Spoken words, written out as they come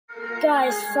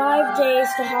Guys, 5 days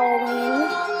to Halloween.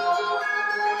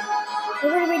 We're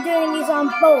going to be doing these on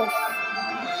both.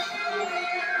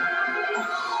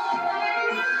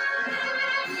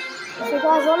 So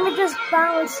guys, let me just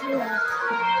balance here.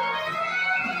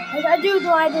 Like I do when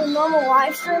I do normal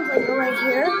live streams, like right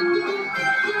here.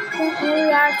 We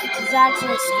react to Zach's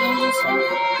like streams and stuff.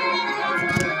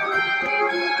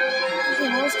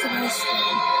 What's today's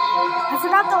stream? I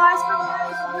forgot the last one.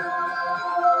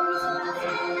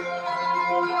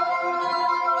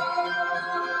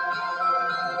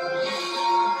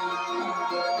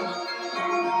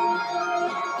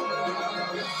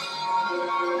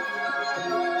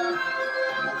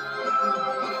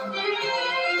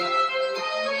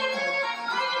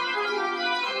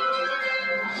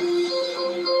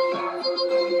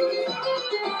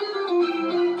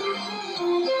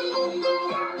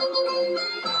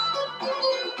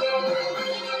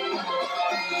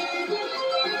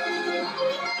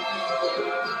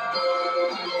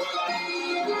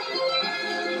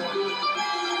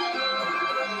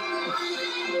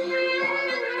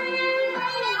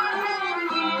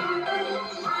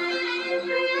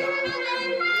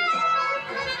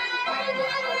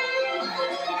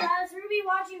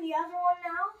 Watching the other one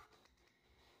now,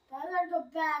 but I gotta go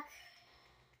back.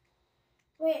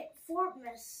 Wait, Fort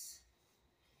Miss.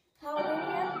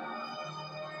 Halloween?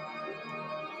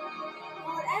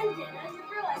 Oh, it ended. I just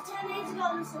realized 10 days ago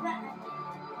this event ended.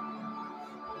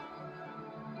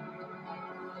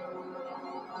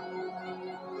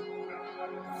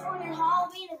 California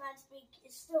Halloween events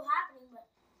is still happening, but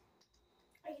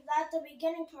like that's the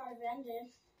beginning part of it ended.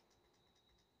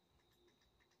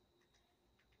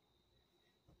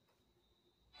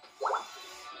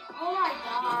 Oh my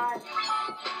god.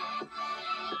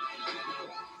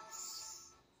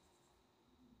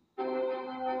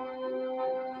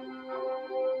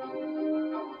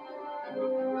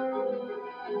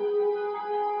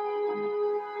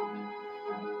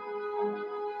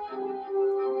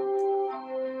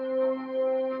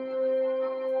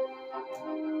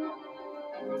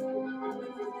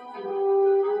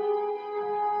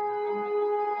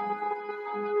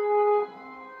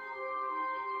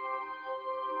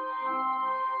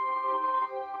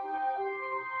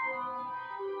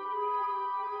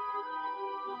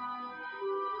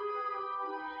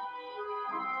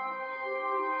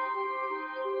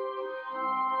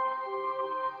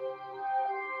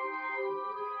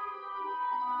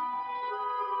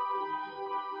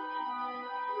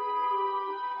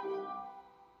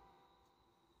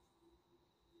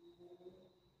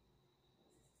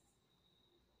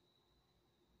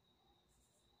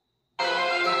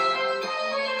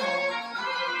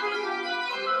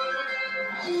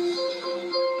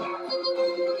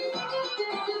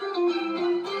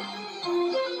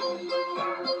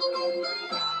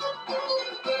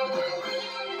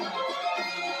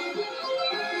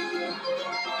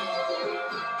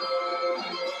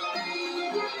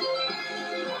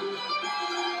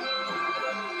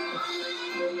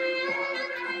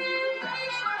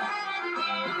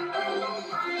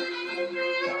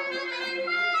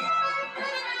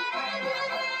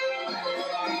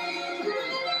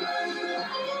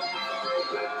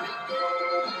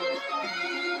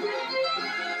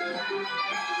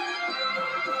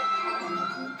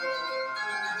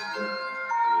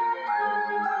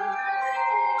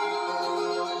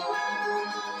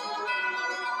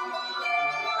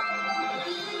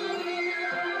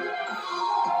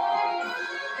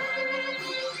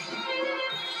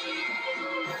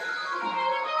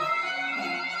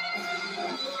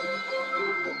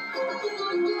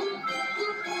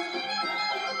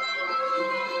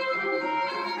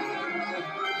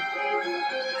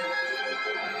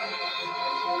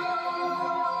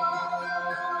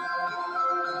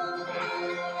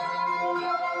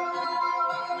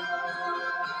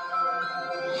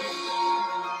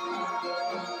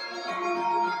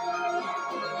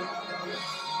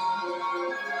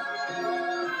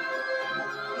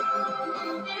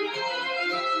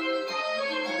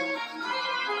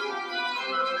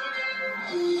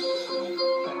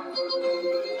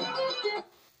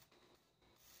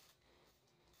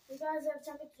 Guys, I have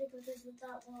technical difficulties with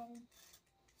that one,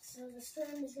 so the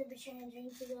stream is going to be changing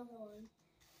to the other one.